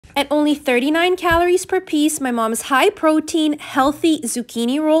At only 39 calories per piece, my mom's high-protein, healthy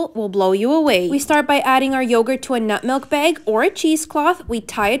zucchini roll will blow you away. We start by adding our yogurt to a nut milk bag or a cheesecloth. We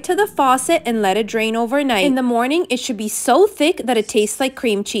tie it to the faucet and let it drain overnight. In the morning, it should be so thick that it tastes like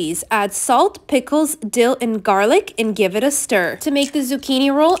cream cheese. Add salt, pickles, dill, and garlic, and give it a stir. To make the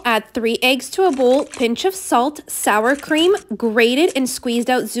zucchini roll, add 3 eggs to a bowl, pinch of salt, sour cream, grated and squeezed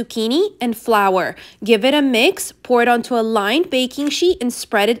out zucchini, and flour. Give it a mix, pour it onto a lined baking sheet, and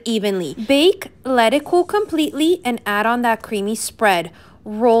spread it evenly. Bake, let it cool completely, and add on that creamy spread.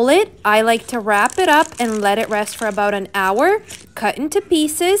 Roll it. I like to wrap it up and let it rest for about an hour. Cut into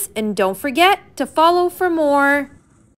pieces, and don't forget to follow for more.